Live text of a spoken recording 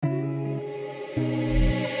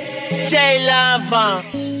DJ Lava.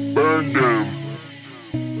 Burn them.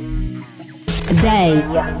 Day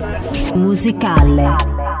musicale.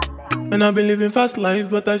 And I've been living fast life,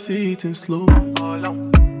 but I see it in slow.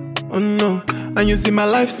 Oh no, and you see my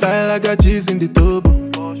lifestyle, I got G's in the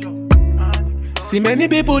turbo. See many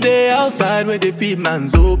people there outside where they feed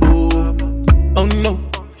man's oboe. Oh no,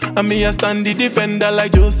 and me I stand the defender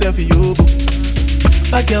like Joseph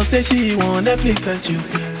Yobo. My girl say she want Netflix and chill,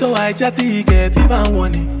 so I chatty get even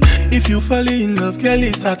warning. If you fall in love,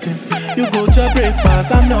 clearly certain. You go to breakfast,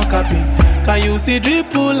 I'm not capping. Can you see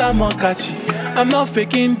dripple, I'm not catchy. I'm not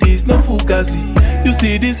faking this, no fugazi. You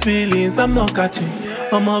see these feelings, I'm not catching.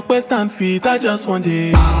 I'm a quest and feet, I just want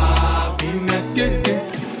it. Happiness, yeah, yeah.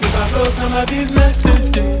 If I broke, now my business,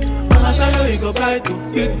 yeah, yeah. I'ma show you, you go bright,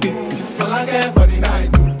 yeah, yeah. All I care for the night,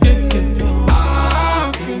 yeah, yeah.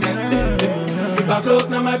 Happiness, yeah, yeah. If I broke,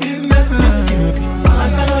 now my business, yeah, yeah. I'ma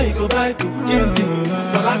show you, you go bright, yeah, yeah.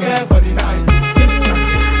 All I care for the night.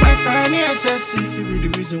 Find excessive, if you be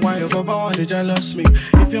the reason why your baba want to jealous me.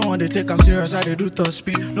 If you want to take I'm serious, I do top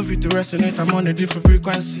speed. No fit to resonate, I'm on a different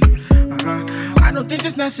frequency. I don't think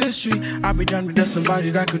it's necessary. I be done with that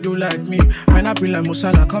somebody that could do like me. Man, I be like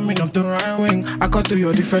Musala coming off the right wing. I cut through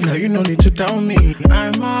your defender, you no need to tell me.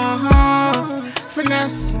 I'm a house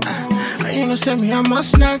finesse. And you know send me a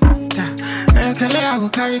must not. And can I go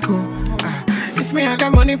carry go. If me I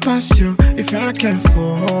got money past you, if you're not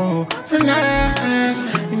careful, finesse.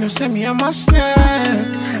 You know send me a must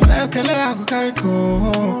net. Like I go carry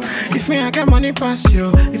go. If me I got money past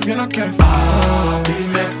you, if you're not careful,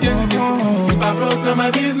 finesse, yeah, yeah. If I broke now my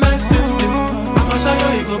business, yeah, yeah. I'ma show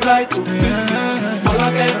you, you go bright, yeah. All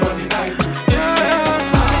I care for the night, yeah, yeah.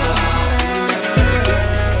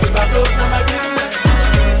 If I broke now my business,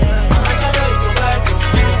 I'ma show you, you go bright,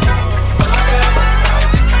 yeah. All I care for the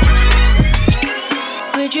night.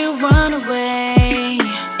 Would you run away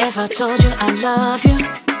if I told you I love you?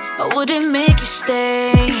 Or would it make you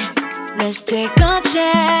stay? Let's take a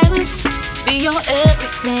chance, be your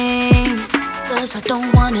everything. Cause I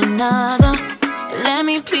don't want another. Let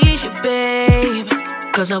me please you, babe.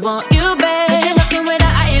 Cause I want you, babe. Cause you're rockin' with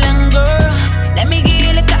an island girl. Let me give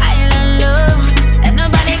you like an island love. And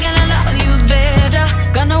nobody gonna love you better.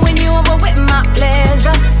 Gonna win you over with my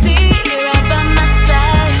pleasure. See you right by my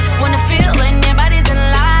side. Wanna feel when your body's in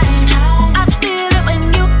line. I feel it when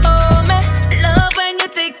you hold me. Love when you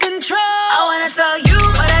take control. I wanna tell you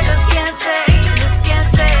what I just can't say. Just can't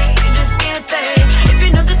say, just can't say. If you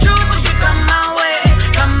know the truth, would you come my way?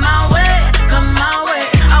 Come my way, come my way.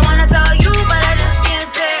 I wanna tell you but I just can't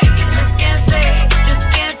say. Just can't say, just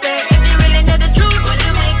can't say. If you really know the truth, would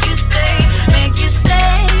it make you stay? Make you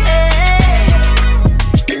stay.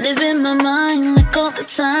 Live in my mind like all the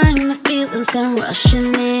time. The feelings come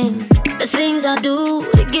rushing in. The things I do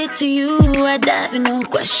to get to you, I dive in no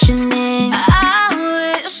questioning.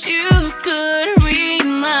 I wish you could read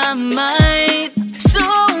my mind, so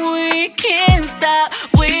we can't stop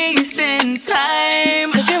wasting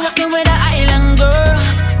time. Cause you're rockin' with an island girl.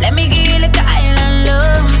 Let me give you like an island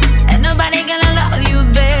love. And nobody gonna love you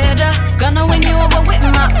better. Gonna win you over with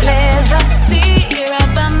my pleasure. See you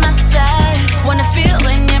right by my side. Wanna feel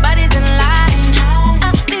when your body's in line.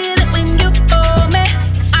 I feel it when you hold me.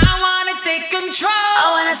 I wanna take control. I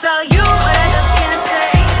wanna tell you what I just can't say.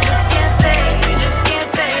 Just can't say, just can't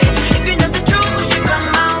say. If you know the truth, would you come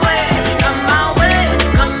my way? Come my way,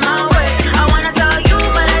 come my way. I wanna tell you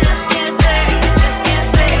but I just can't say. Just can't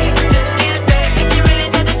say, just can't say. If you really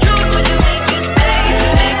know the truth, would you make you stay?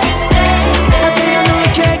 Make you stay. Aquella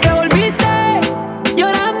noche que volviste,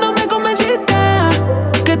 llorando me convenciste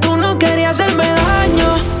que tú no querías hacerme daño.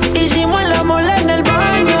 Hicimos el amor en el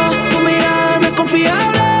baño. Tu mirada no es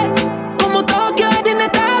confiable, como Tokio es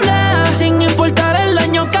inestable. Sin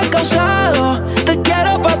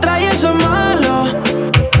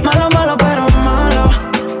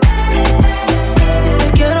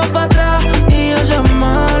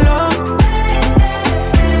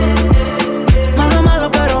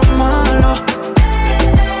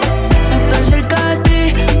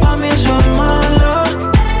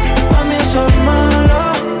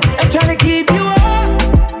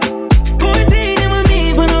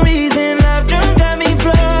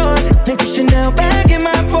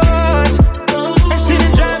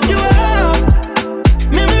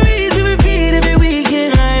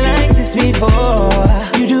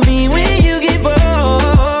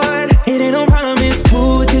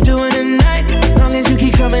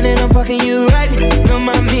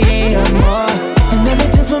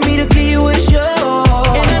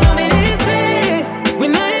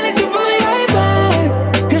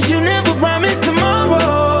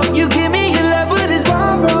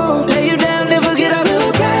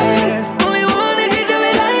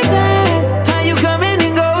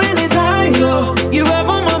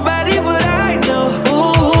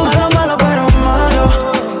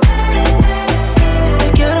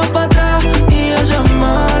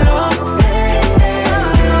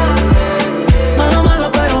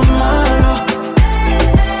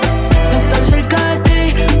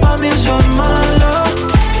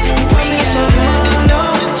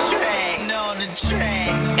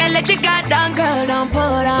Girl, let your guard down, girl, don't put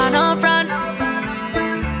on no front.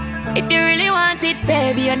 If you really want it,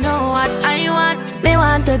 baby, you know what I want. Me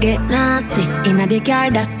want to get nasty, inna the car,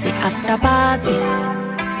 that's the after party.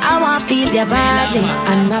 I want feel your body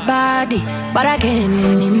and my body, but I can't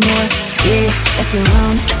anymore. Yeah, let's go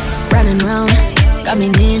round, running round,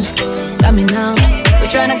 coming in, coming out. We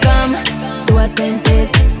tryna come to our senses,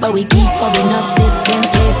 but we keep covering up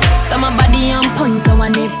distances. Got my body on point, so I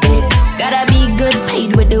nip it. Gotta be good,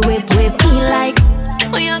 paid with the whip. He like,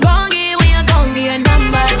 when you gon' give your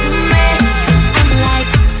number to me. I'm like,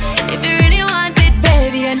 if you really want it,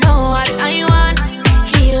 baby, you know what I want.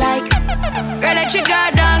 He like, girl, let your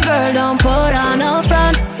guard down, girl, don't put on no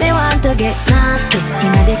front. Me want to get nasty,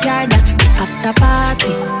 inna the car, that's the after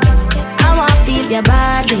party. I want feel your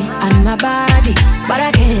body and my body, but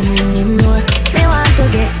I can't anymore. Me want to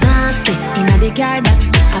get nasty, inna the car, that's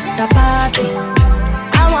the after party.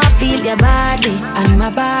 I want feel your body and my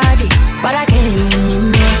body, but I can't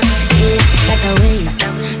anymore. Yeah, like a waist,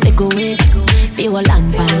 take a waist, see what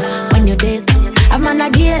long pan when you this. I'm on a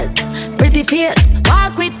gears, pretty fierce,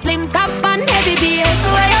 walk with slim top and heavy beers.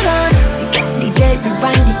 So where you going? To get DJ, we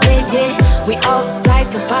bandy, yeah, yeah. We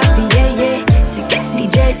outside to party, yeah, yeah. To get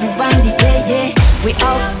DJ, we bandy, yeah, yeah. We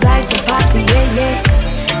outside to party, yeah,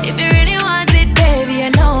 yeah. If you really want it, baby, you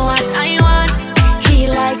know what I want. He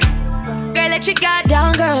like, girl, let your guard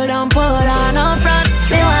down, girl, don't put on no front.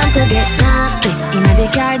 Me want to get nasty, inna the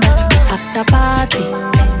car, that's the after party.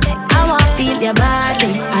 I want feel your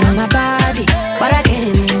body and my body, but I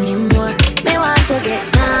can't anymore. Me want to get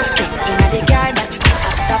nasty, inna the car, that's the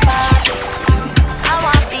after party. I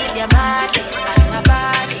want feel your body and my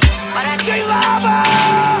body, but I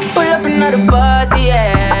can't. Pull up another party,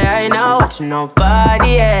 yeah. I ain't not watching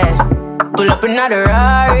nobody, yeah. Pull up another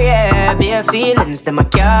Rari, yeah. Bare feelings that I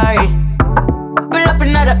carry. Pull up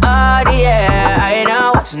another Audi, yeah. I ain't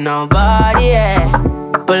not watching nobody, yeah.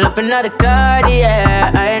 Pull up another car,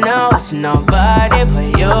 yeah. I ain't not watching nobody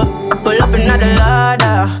but you. Pull up another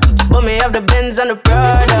Lada, put me off the Benz and the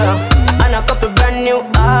Prada, and a couple brand new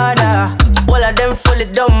order. All of them fully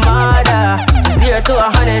don't matter. 0 to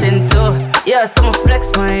 102, yeah, so I'ma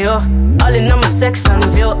flex my yo. All in on my section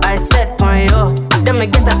view, I set my yo. Then me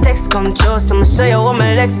get a text come true, so I'ma show you what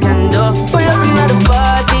my legs can do. Pull up another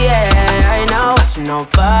party, yeah. I ain't not watching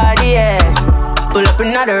nobody, yeah. Pull up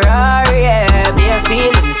another Rari, yeah. Bare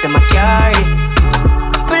feelings that I carry.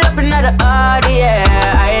 Pull up another Audi,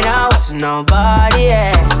 yeah. I ain't not watching nobody,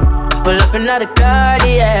 yeah. Pull up another car,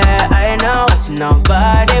 yeah. I ain't not watching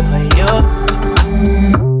nobody but you.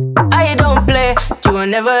 I don't play, you will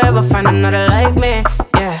never ever find another like me,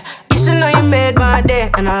 yeah. You should know you made my day,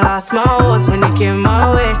 and I lost my horse when you came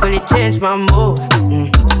my way. Really changed my mood,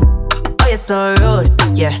 Oh, you're so rude,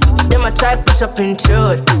 yeah. Then I try push up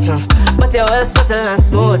intrude, but you're well settled and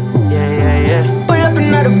smooth, yeah, yeah, yeah. Pull up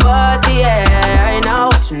another party, yeah. I ain't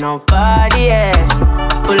not watching nobody, yeah.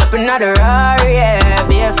 Pull up another Rari, yeah.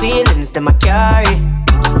 Bare feelings that I carry.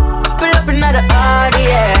 Pull up another Audi,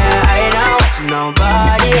 yeah. I ain't not watching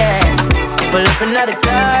nobody, yeah. Pull up another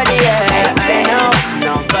car, yeah. I ain't not watching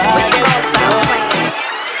nobody,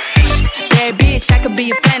 Bad bitch, I could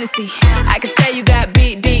be a fantasy. I could tell you got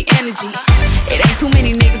big, deep energy. It ain't too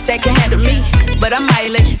many niggas that can handle me, but I might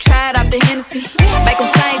let you try it off the Hennessy. Make them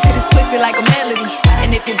sing to this pussy like a melody.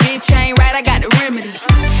 And if your bitch ain't right, I got the remedy.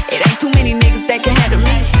 It ain't too many niggas that can handle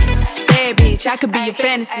me. Bad bitch, I could be a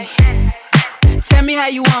fantasy. Tell me how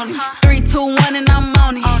you want it. 3, 2, 1 and I'm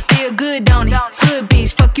on it. Feel good, don't it? Hood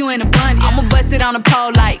bitch, fuck you in a bunny. I'ma bust it on the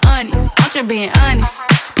pole like honest. I'm just being honest.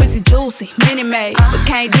 Pussy juicy, mini made, but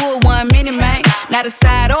can't do it 1 minute, man. Not a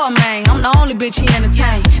side or a main. I'm the only bitch he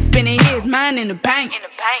entertain. Spending his mind in the bank.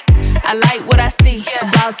 I like what I see. A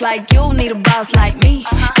boss like you need a boss like me.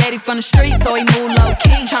 Daddy from the street, so he move low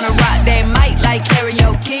key. Tryna rock that mic like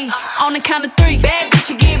karaoke. On the count of 3, bad bitch,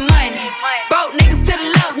 you get money. Broke niggas to the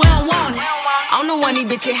left, we don't want it. I'm the one these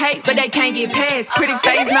bitches hate, but they can't get past. Pretty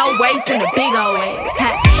face, no waist, and a big old ass.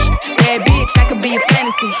 Bad bitch, I could be a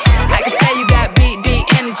fantasy. I could tell you got big, deep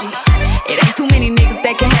energy. It ain't too many niggas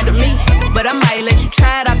that can handle me, but I might let you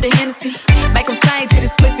try it off the Hennessy. Make them sing to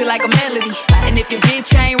this pussy like a melody. And if your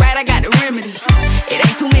bitch ain't right, I got the remedy. It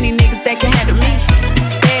ain't too many niggas that can handle me.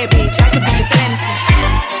 Bad bitch, I could be a fantasy.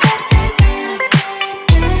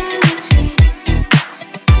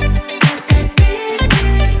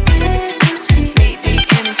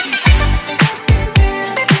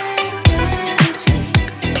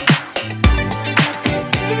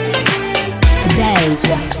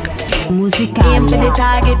 Musicale. Aim for the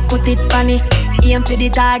target, put it on it. Aim for the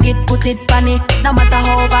target, put it on it. No matter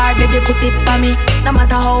how hard, baby, put it on me. No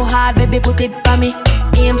matter how hard, baby, put it on me.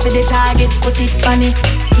 Aim for the target, put it on it.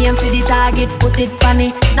 Aim for the target, put it on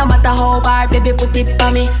it. No matter how hard, baby, put it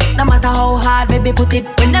on me. No matter how hard, baby, put it.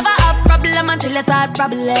 We never have problem until you start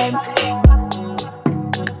problems.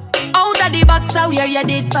 Out of the box, how where you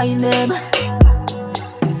did find them.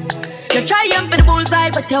 You trying for the bullseye,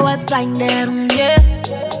 but you was blinded, yeah.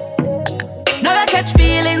 Now you catch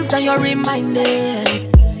feelings, now you're reminded.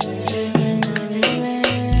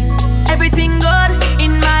 Everything good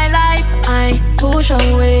in my life, I push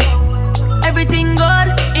away. Everything good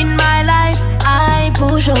in my life, I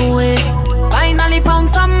push away. Finally found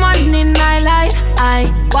someone in my life,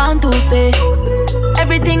 I want to stay.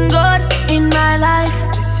 Everything good in my life.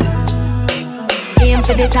 Aim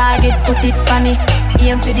for the target, put it on it.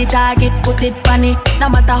 Aim for the target, put it on it. No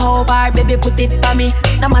matter how hard, baby, put it on me.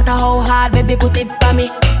 No matter how hard, baby, put it on me.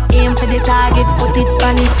 Aim for the target, put it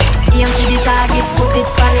on it. Aim for the target, put it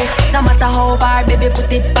on it. No matter how hard, baby,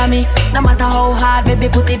 put it on me. No matter how hard, baby,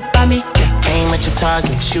 put it on me. Aim at your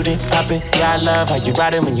target, shoot it, pop it. Yeah, I love how you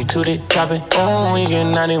ride it when you toot it, drop it. Oh, you get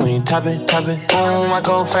naughty when you top it, top it. Oh, I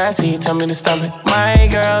go fast, so you tell me to stop it. My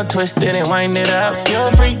girl, twist it and wind it up. You're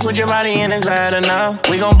a freak with your body and it's bad enough.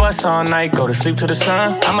 We gon' bust all night, go to sleep to the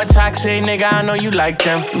sun. I'm a toxic nigga, I know you like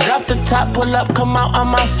them. Drop the top, pull up, come out on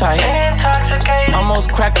my side. Intoxicated.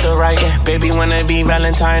 Almost cracked the right, yeah. Baby wanna be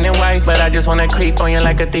Valentine and wife, but I just wanna creep on you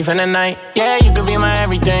like a thief in the night. Yeah, you could be my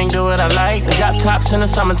everything, do what I like. Drop tops in the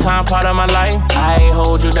summertime, part of my life. I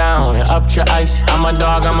hold you down and up your ice. I'm a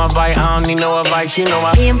dog, I'm a bite, I don't need no advice, you know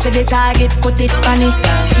I aim for the target, put it on it.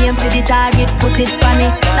 Aim for the target, put it on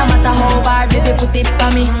it. No matter how hard, baby, put it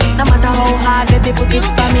on me. No matter how hard, baby, put it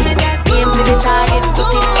on me. Aim for the target, put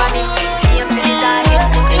it on it. Aim for the target,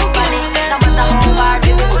 put it on it. No matter how hard,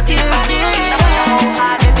 baby, put it on it. No matter how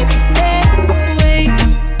hard, baby, wait,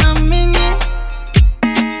 I'm in it.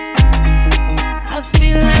 I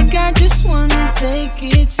feel like I just wanna take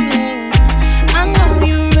it slow. I know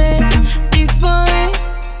you're ready for it.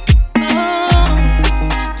 Oh,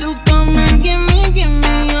 to come and give me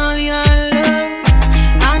all your love.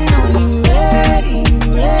 I know you're ready.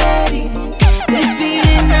 This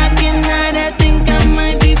feeling I cannot. I think I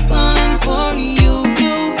might be falling for you.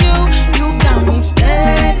 You got me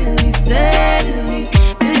steadily.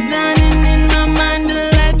 Designing in my mind the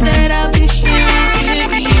life that I'll be sharing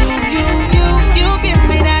with you. You give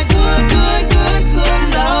me that good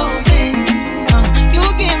loving. You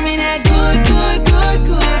give me that good love.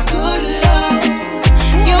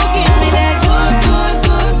 You give me that good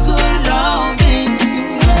loving.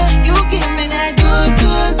 You give me that good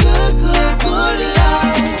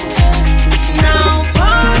love. Now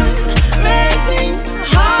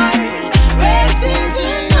racing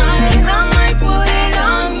tonight. I might put it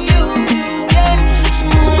on you. Yeah.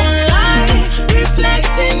 Moonlight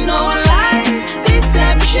reflecting, no light,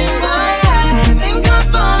 deception, boy. I think I'm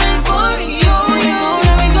falling for you.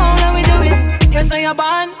 Let me do it. You say you're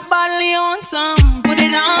born, bodily on some. Put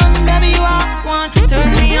it on, baby, you are one.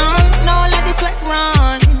 Turn me on, no let the sweat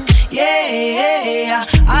run. Yeah,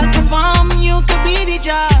 I'll perform, you could be the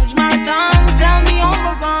judge. Marathon, tell me on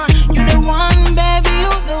the run. You the one, baby,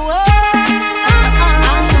 you the one. I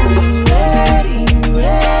know you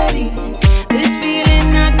ready. This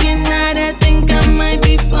feeling I cannot. I think I might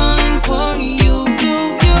be falling for you.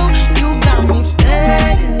 You got me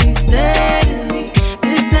steadily.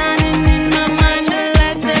 Designing in my mind the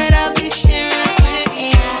life that I'll be sharing with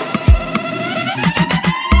you.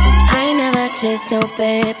 I never chase no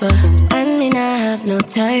paper, and me not have no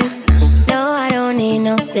time. No, I don't need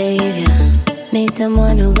no savior. Need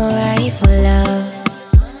someone who gon' ride for love,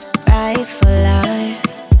 ride for life.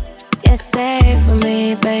 You're safe for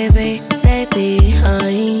me, baby. Stay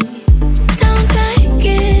behind. Don't take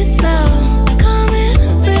it slow. Coming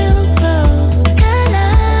real close.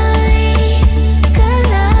 Collide.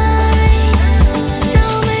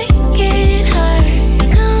 Don't make it hurt.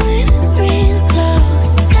 Coming real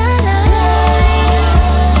close. Collide.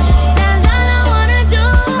 That's all I wanna do.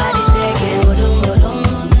 Body shaking,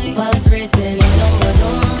 pulse racing,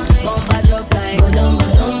 bumper drop like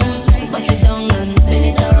bust it down and spin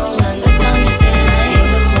it around and turn it till like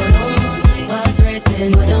pulse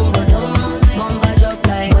racing, bumper drop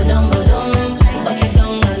like bust it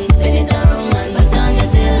down and spin it around and turn it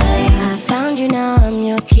till like. I found you, now I'm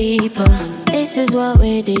your keeper. This is what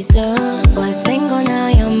we deserve. We're single now,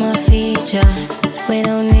 you're my feature. We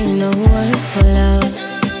don't need no words for love.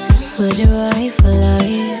 Would you ride for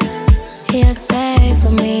life? You're safe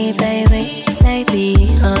for me, baby. Stay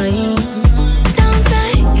behind. Don't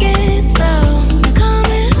take it slow.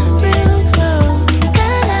 Coming real close.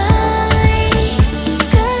 Collide.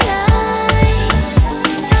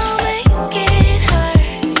 Don't make it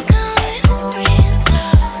hurt. Coming real close.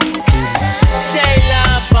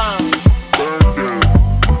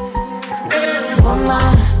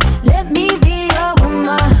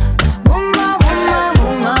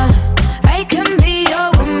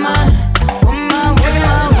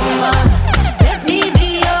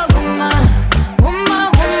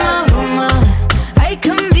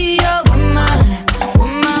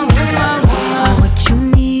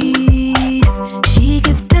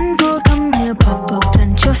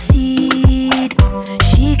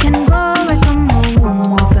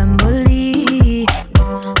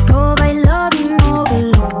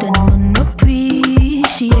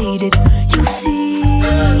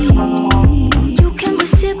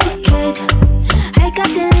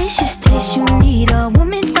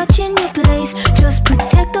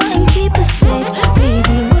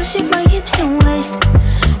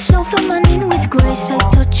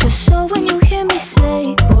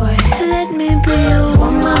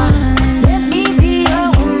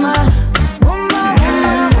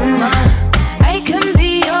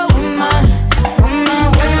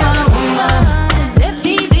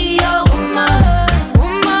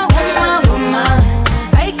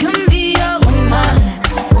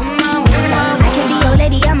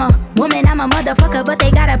 I'm a motherfucker, but they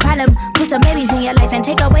got a problem. Put some babies in your life and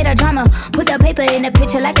take away the drama. Put the paper in the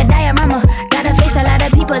picture like a diorama. Gotta face a lot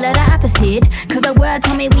of people that are opposite, cause the world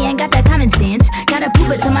told me we ain't got that common sense. Gotta prove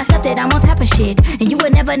it to myself that I'm on top of shit. And you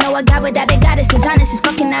would never know a guy without a goddess is honest, is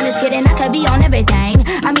fucking honest, kidding. I could be on everything.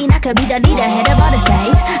 I mean, I could be the leader, head of all the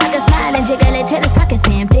states. I could smile and jiggle it till his pockets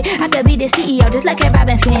empty. I could be the CEO just like a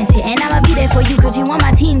Robin Fenty. And I'ma be there for you cause you on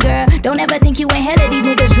my team, girl. Don't ever think you ain't hell of these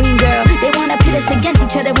niggas' dream, girl. They wanna pit us against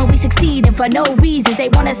each other when we succeed, and for no reasons. They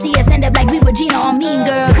wanna see us end up like we were Gina or Mean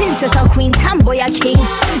Girl. Princess or queen, tomboy or king.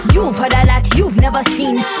 You've heard a lot you've never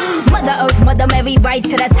seen. Mother Earth, Mother Mary, rise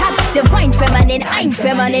to the top. Divine feminine, I'm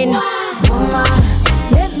feminine. Woman,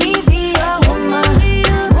 let me be a woman.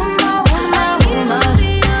 Woman, woman, woman.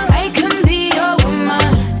 I can be a woman.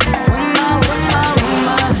 Woman, woman,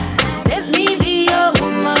 woman. Let me be a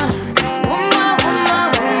woman. Woman, woman,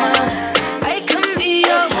 woman. I can be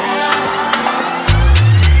a woman.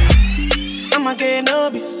 I'ma get no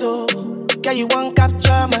be so. Girl, you won't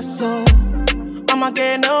capture my soul. I'ma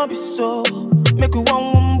get no be so. Make you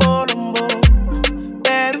one wumbo lumbo.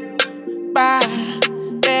 Beru, bye.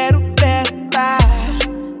 Beru, beru, bye.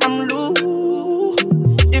 I'm loose.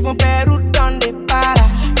 Even Peru done the para.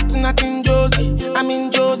 Tonight in Josie, I'm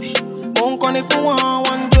in Josie. Won't call if you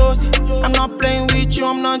want Josie. I'm not playing with you,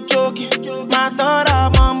 I'm not joking. My thought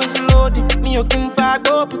of mom is loaded. Me, you can fight,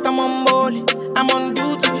 but I'm on molly. I'm on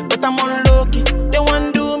duty, but I'm on low-key. They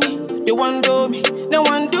want do me, they want do me. They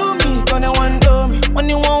want do me, gonna want do me. When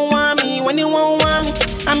you won't want me, when you won't want me.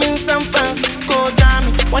 I'm in San Francisco,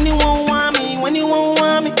 Jammy. When you won't want me, when you won't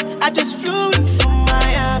want me. I just flew in from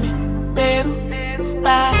Miami. Peru,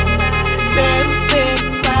 bye. Peru,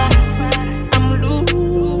 Peru, bye. I'm loose.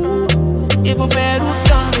 Even Peru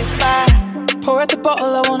done the bye. Pour out the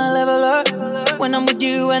bottle, I wanna level up. When I'm with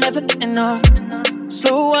you, I never get enough.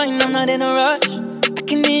 Slow wine, I'm not in a rush. I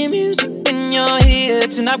can hear music when you're here.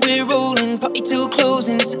 Tonight we're rolling, party till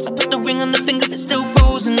closing. Since I put the ring on the finger, it's still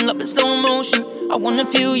frozen. Love in slow motion, I wanna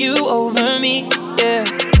feel you over me, yeah.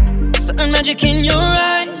 Certain magic in your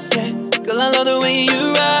eyes, yeah. Girl, I love the way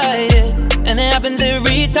you ride it, and it happens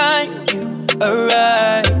every time you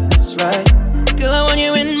arrive, that's right. Girl, I want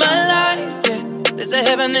you in my life, yeah. There's a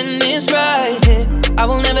heaven and it's right here, yeah. I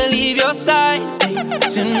will never leave your side, stay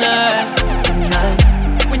tonight, tonight.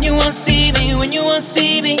 When you won't see me, when you won't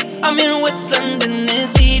see me, I'm in West London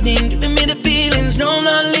this evening, giving me the feelings, no I'm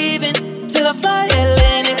not leaving, till I fly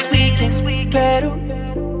LA next weekend. Peru,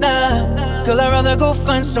 nah, girl I'd rather go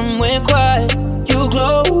find somewhere quiet. You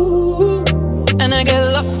glow, and I get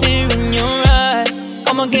lost here in your eyes.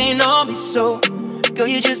 I'ma gain all be so, girl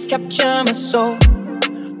you just capture my soul.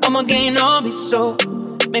 I'ma gain all be so,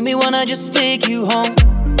 make me wanna just take you home.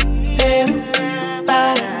 Peru,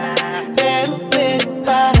 para, Peru, Peru,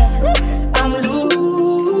 para. I'm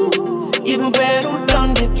loose, even Peru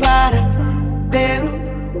done the para. Peru,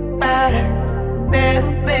 para, Peru,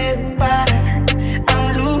 Peru, para. I'm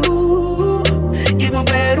loose, even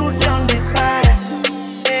Peru done the para.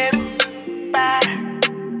 Peru, para,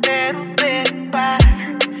 Peru, Peru, para.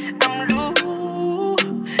 I'm loose,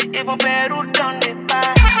 even Peru done the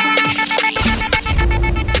para.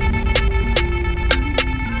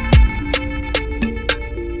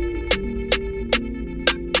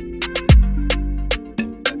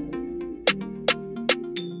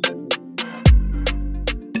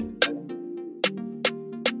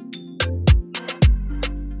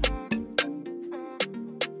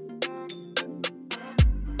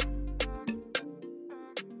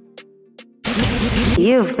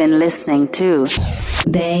 You've been listening to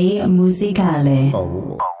Day Musicale.